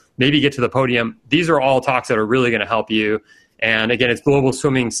improve, maybe get to the podium. These are all talks that are really going to help you. And again, it's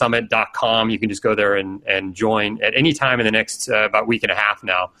globalswimmingsummit.com. You can just go there and join at any time in the next about week and a half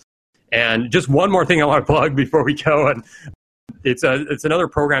now. And just one more thing I want to plug before we go. And it's another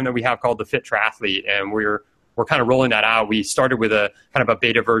program that we have called the Fit Triathlete, and we're kind of rolling that out. We started with a kind of a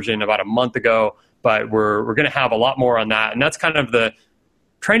beta version about a month ago, but we're going to have a lot more on that. And that's kind of the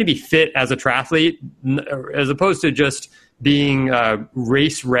trying to be fit as a triathlete, as opposed to just being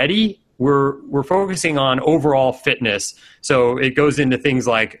race ready. We're focusing on overall fitness. So it goes into things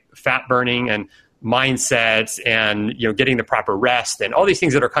like fat burning and mindsets and getting the proper rest and all these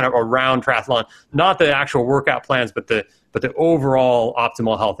things that are kind of around triathlon, not the actual workout plans, but the overall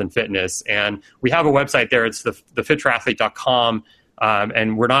optimal health and fitness. And we have a website there. It's the fittriathlete.com.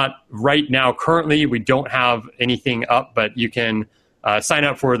 And we're not right now, currently, we don't have anything up, but you can sign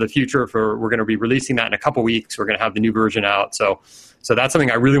up for the future. We're going to be releasing that in a couple weeks. We're going to have the new version out. So that's something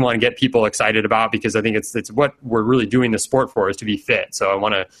I really want to get people excited about, because I think it's what we're really doing the sport for, is to be fit. So I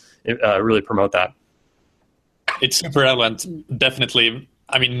want to really promote that. It's super relevant, definitely.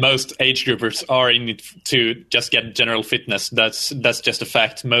 I mean, most age groupers are in it to just get general fitness. That's just a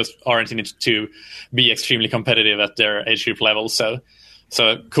fact. Most aren't in it to be extremely competitive at their age group level. So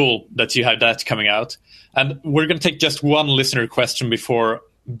cool that you have that coming out. And we're going to take just one listener question before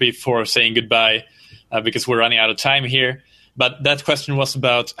saying goodbye. because we're running out of time here. But that question was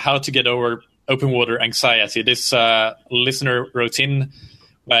about how to get over open water anxiety. This listener wrote in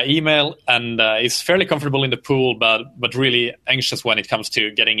email and is fairly comfortable in the pool, but really anxious when it comes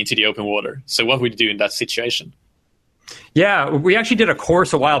to getting into the open water. So what would you do in that situation? Yeah, we actually did a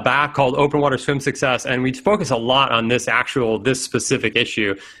course a while back called Open Water Swim Success, and we focus a lot on this specific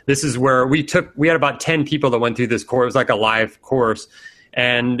issue. This is where we had about 10 people that went through this course. It was like a live course.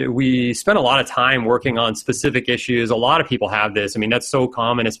 And we spent a lot of time working on specific issues. A lot of people have this. I mean, that's so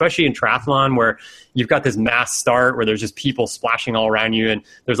common, especially in triathlon where you've got this mass start where there's just people splashing all around you and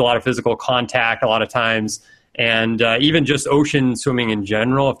there's a lot of physical contact a lot of times. And even just ocean swimming in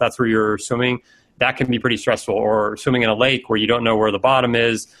general, if that's where you're swimming, that can be pretty stressful. Or swimming in a lake where you don't know where the bottom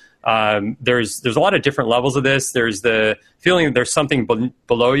is. There's a lot of different levels of this. There's the feeling that there's something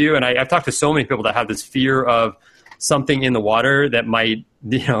below you. And I've talked to so many people that have this fear of something in the water that might,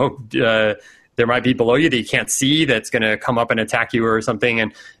 there might be below you that you can't see that's going to come up and attack you or something.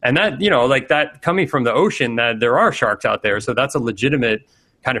 And that, like that coming from the ocean, that there are sharks out there. So that's a legitimate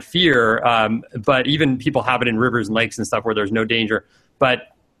kind of fear. But even people have it in rivers and lakes and stuff where there's no danger. But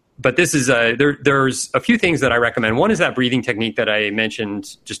this is there's a few things that I recommend. One is that breathing technique that I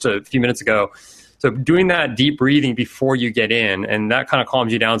mentioned just a few minutes ago. So doing that deep breathing before you get in, and that kind of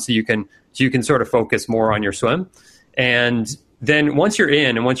calms you down so you can sort of focus more on your swim. And then once you're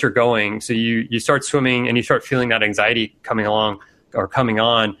in and once you're going, so you start swimming and you start feeling that anxiety coming along or coming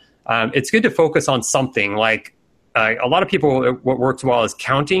on, it's good to focus on something like a lot of people, what works well is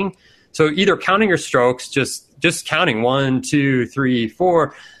counting. So either counting your strokes, just counting 1, 2, 3,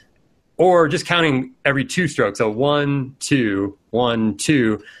 4, or just counting every 2 strokes. So 1, 2, 1,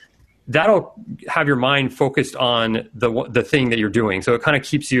 2. That'll have your mind focused on the thing that you're doing. So it kind of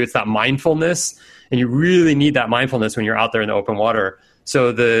keeps you, it's that mindfulness, and you really need that mindfulness when you're out there in the open water.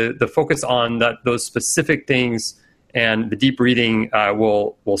 So the focus on those specific things and the deep breathing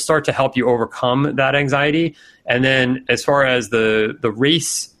will start to help you overcome that anxiety. And then as far as the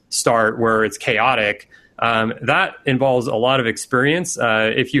race start where it's chaotic, that involves a lot of experience.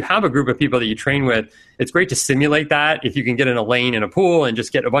 If you have a group of people that you train with, it's great to simulate that. If you can get in a lane in a pool and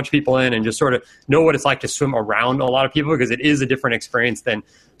just get a bunch of people in and just sort of know what it's like to swim around a lot of people, because it is a different experience than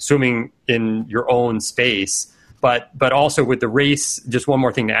swimming in your own space. But also with the race, just one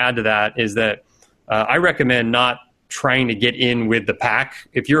more thing to add to that is that I recommend not trying to get in with the pack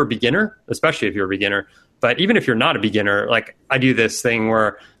if you're a beginner, especially if you're a beginner. But even if you're not a beginner, like I do this thing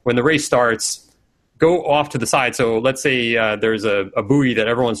where when the race starts, go off to the side. So let's say there's a buoy that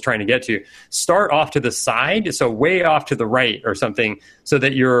everyone's trying to get to. Start off to the side, so way off to the right or something, so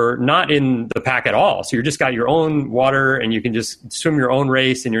that you're not in the pack at all. So you're just got your own water and you can just swim your own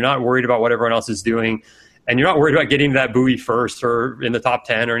race and you're not worried about what everyone else is doing. And you're not worried about getting to that buoy first or in the top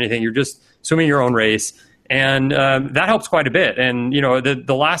 10 or anything. You're just swimming your own race. And that helps quite a bit. And,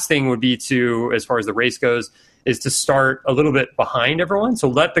 the last thing would be to, as far as the race goes, is to start a little bit behind everyone. So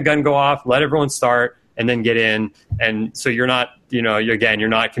let the gun go off, let everyone start, and then get in. And so you're not, you're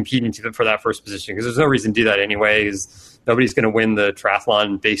not competing for that first position, because there's no reason to do that anyway, because nobody's going to win the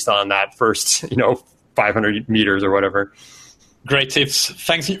triathlon based on that first, 500 meters or whatever. Great tips.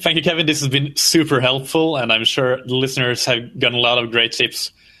 Thank you, Kevin. This has been super helpful, and I'm sure the listeners have gotten a lot of great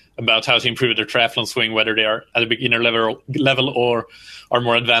tips about how to improve their triathlon swing, whether they are at a beginner level or are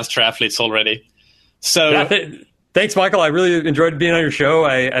more advanced triathletes already. So, thanks, Michael. I really enjoyed being on your show.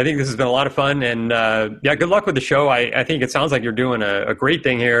 I think this has been a lot of fun, and good luck with the show. I think it sounds like you're doing a great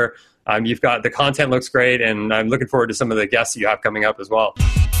thing here. You've got the content looks great, and I'm looking forward to some of the guests that you have coming up as well.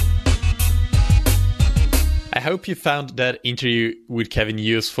 I hope you found that interview with Kevin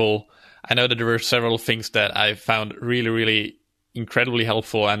useful. I know that there were several things that I found really, really incredibly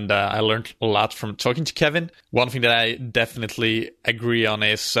helpful, and I learned a lot from talking to Kevin. One thing that I definitely agree on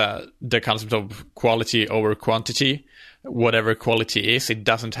is the concept of quality over quantity. Whatever quality is, it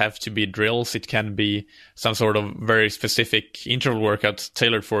doesn't have to be drills. It can be some sort of very specific interval workout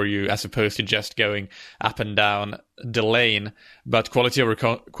tailored for you, as opposed to just going up and down the lane. But quality over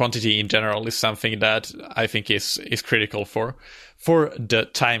quantity in general is something that I think is critical for the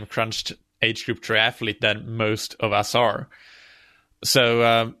time crunched age group triathlete that most of us are.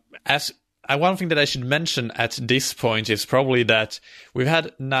 So one thing that I should mention at this point is probably that we've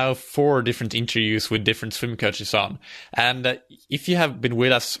had now 4 different interviews with different swim coaches on. And if you have been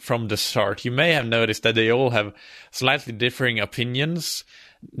with us from the start, you may have noticed that they all have slightly differing opinions,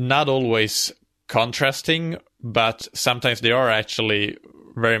 not always contrasting, but sometimes they are actually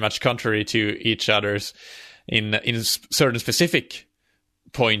very much contrary to each other's in certain specific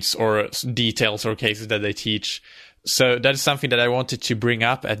points or details or cases that they teach. So that is something that I wanted to bring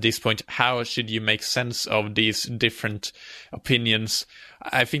up at this point. How should you make sense of these different opinions?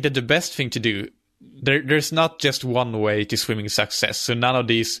 I think that the best thing to do, there's not just one way to swimming success. So none of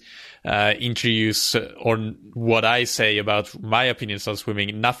these interviews or what I say about my opinions on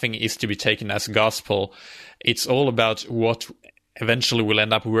swimming, nothing is to be taken as gospel. It's all about what eventually will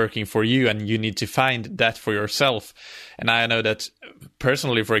end up working for you, and you need to find that for yourself. And I know that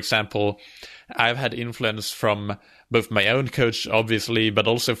personally, for example, I've had influence from both my own coach, obviously, but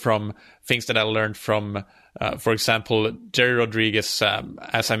also from things that I learned from, for example, Jerry Rodriguez.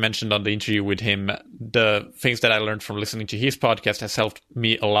 As I mentioned on the interview with him, the things that I learned from listening to his podcast has helped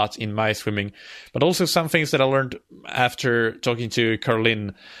me a lot in my swimming. But also some things that I learned after talking to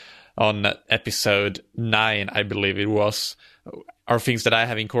Caroline on episode 9, I believe it was, are things that I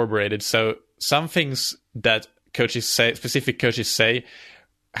have incorporated. So some things that coaches say, specific coaches say,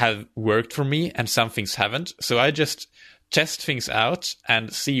 have worked for me, and some things haven't. So I just test things out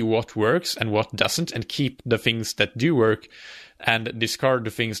and see what works and what doesn't, and keep the things that do work and discard the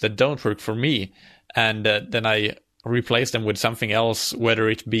things that don't work for me. And then I replace them with something else, whether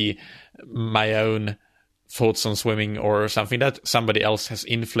it be my own thoughts on swimming or something that somebody else has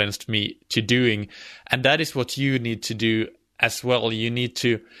influenced me to doing. And that is what you need to do as well. You need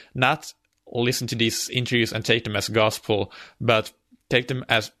to not listen to these interviews and take them as gospel, but take them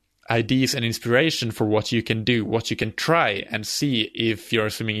as ideas and inspiration for what you can do, what you can try, and see if your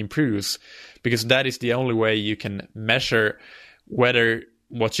swimming improves. Because that is the only way you can measure whether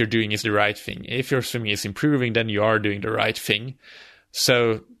what you're doing is the right thing. If your swimming is improving, then you are doing the right thing.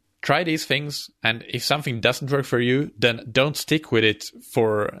 So try these things, and if something doesn't work for you, then don't stick with it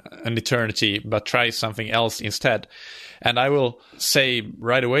for an eternity, but try something else instead. And I will say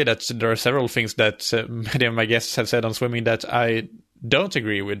right away that there are several things that many of my guests have said on swimming that I don't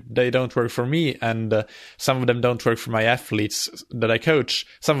agree with. They don't work for me, and some of them don't work for my athletes that I coach.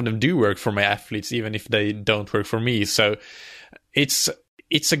 Some of them do work for my athletes, even if they don't work for me. So it's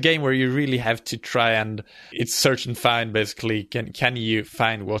a game where you really have to try and it's search and find, basically. Can you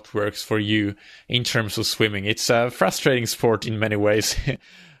find what works for you in terms of swimming? It's a frustrating sport in many ways.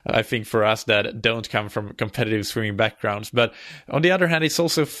 I think for us that don't come from competitive swimming backgrounds. But on the other hand, it's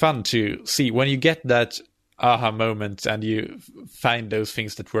also fun to see when you get that aha moment and you find those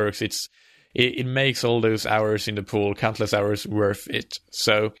things that works. It makes all those hours in the pool, countless hours, worth it.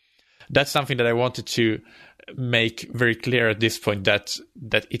 So that's something that I wanted to make very clear at this point, that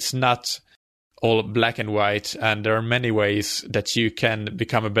it's not all black and white, and there are many ways that you can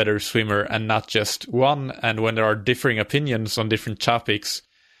become a better swimmer and not just one. And when there are differing opinions on different topics,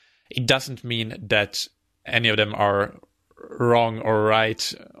 it doesn't mean that any of them are wrong or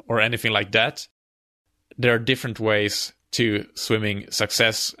right or anything like that. There are different ways to swimming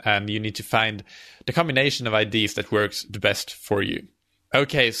success, and you need to find the combination of ideas that works the best for you.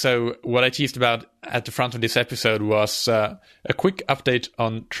 Okay, so what I teased about at the front of this episode was a quick update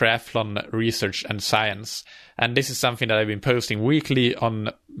on triathlon research and science. And this is something that I've been posting weekly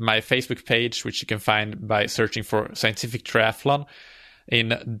on my Facebook page, which you can find by searching for Scientific Triathlon in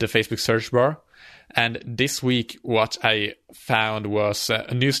the Facebook search bar. And this week, what I found was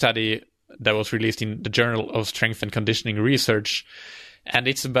a new study that was released in the Journal of Strength and Conditioning Research. And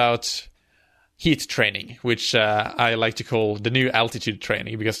it's about heat training, which I like to call the new altitude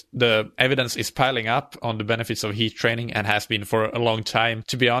training, because the evidence is piling up on the benefits of heat training and has been for a long time,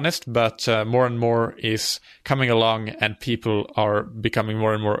 to be honest. But more and more is coming along, and people are becoming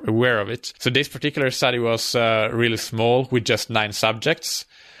more and more aware of it. So this particular study was really small, with just 9 subjects.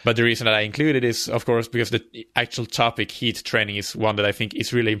 But the reason that I included is, of course, because the actual topic, heat training, is one that I think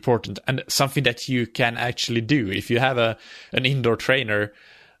is really important and something that you can actually do. If you have an indoor trainer,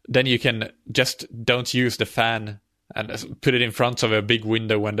 then you can just don't use the fan and put it in front of a big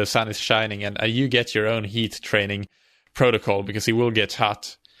window when the sun is shining, and you get your own heat training protocol, because it will get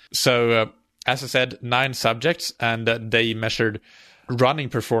hot. So, as I said, 9 subjects, and they measured running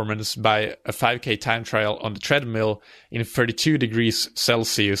performance by a 5K time trial on the treadmill in 32 degrees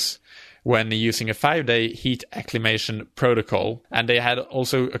Celsius when using a 5-day heat acclimation protocol. And they had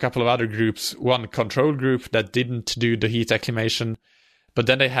also a couple of other groups, one control group that didn't do the heat acclimation, but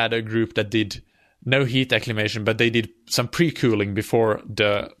then they had a group that did no heat acclimation, but they did some pre-cooling before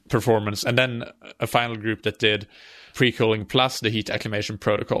the performance, and then a final group that did pre-cooling plus the heat acclimation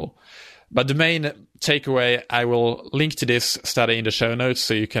protocol. But the main takeaway, I will link to this study in the show notes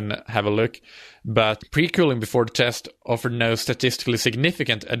so you can have a look. But pre-cooling before the test offered no statistically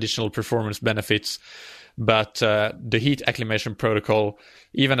significant additional performance benefits. But the heat acclimation protocol,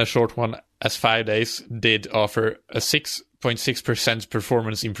 even a short one as 5 days, did offer a 6.6%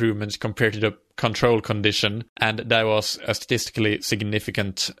 performance improvement compared to the control condition. And that was a statistically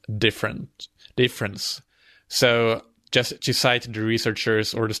significant difference. So just to cite the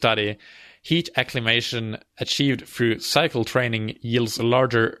researchers or the study, heat acclimation achieved through cycle training yields a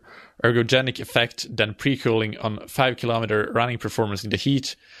larger ergogenic effect than pre-cooling on 5-kilometer running performance in the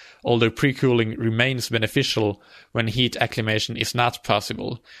heat, although pre-cooling remains beneficial when heat acclimation is not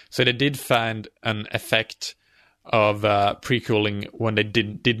possible. So they did find an effect of pre-cooling when they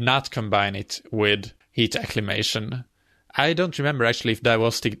did not combine it with heat acclimation. I don't remember actually if that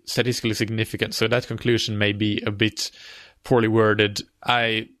was statistically significant, so that conclusion may be a bit poorly worded.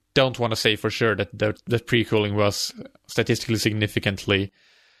 I don't want to say for sure that pre-cooling was statistically significantly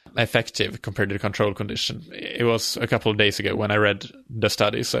effective compared to the control condition. It was a couple of days ago when I read the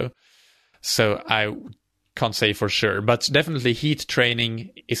study, so I can't say for sure. But definitely heat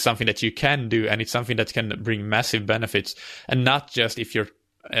training is something that you can do, and it's something that can bring massive benefits, and not just if you're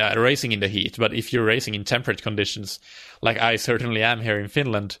racing in the heat, but if you're racing in temperate conditions, like I certainly am here in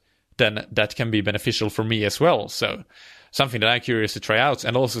Finland, then that can be beneficial for me as well. So something that I'm curious to try out,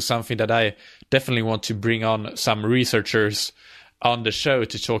 and also something that I definitely want to bring on some researchers on the show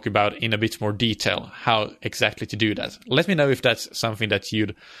to talk about in a bit more detail, how exactly to do that. Let me know if that's something that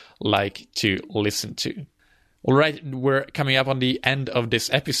you'd like to listen to. All right, we're coming up on the end of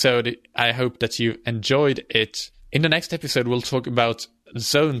this episode. I hope that you enjoyed it. In the next episode, we'll talk about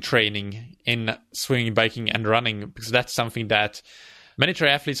zone training in swimming, biking, and running, because that's something that many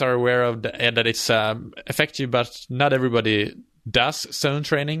triathletes are aware of, that it's effective, but not everybody does zone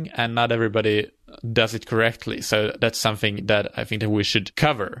training, and not everybody does it correctly. So that's something that I think that we should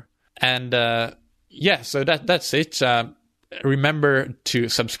cover. And so that's it. Remember to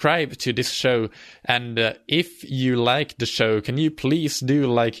subscribe to this show, and if you like the show, can you please do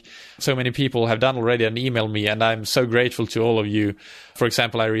like so many people have done already and email me, and I'm so grateful to all of you. For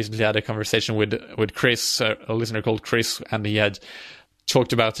example, I recently had a conversation with Chris, a listener called Chris, and he had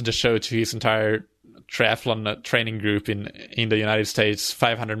talked about the show to his entire triathlon training group in the United States,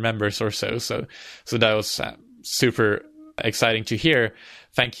 500 members or so. So that was super exciting to hear.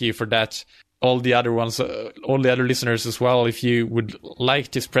 Thank you for that. All the other listeners as well, if you would like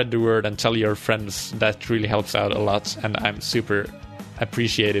to spread the word and tell your friends, that really helps out a lot, and I'm super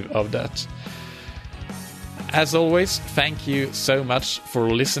appreciative of that. As always, thank you so much for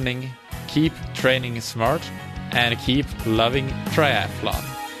listening. Keep training smart and keep loving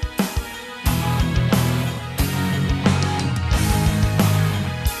triathlon.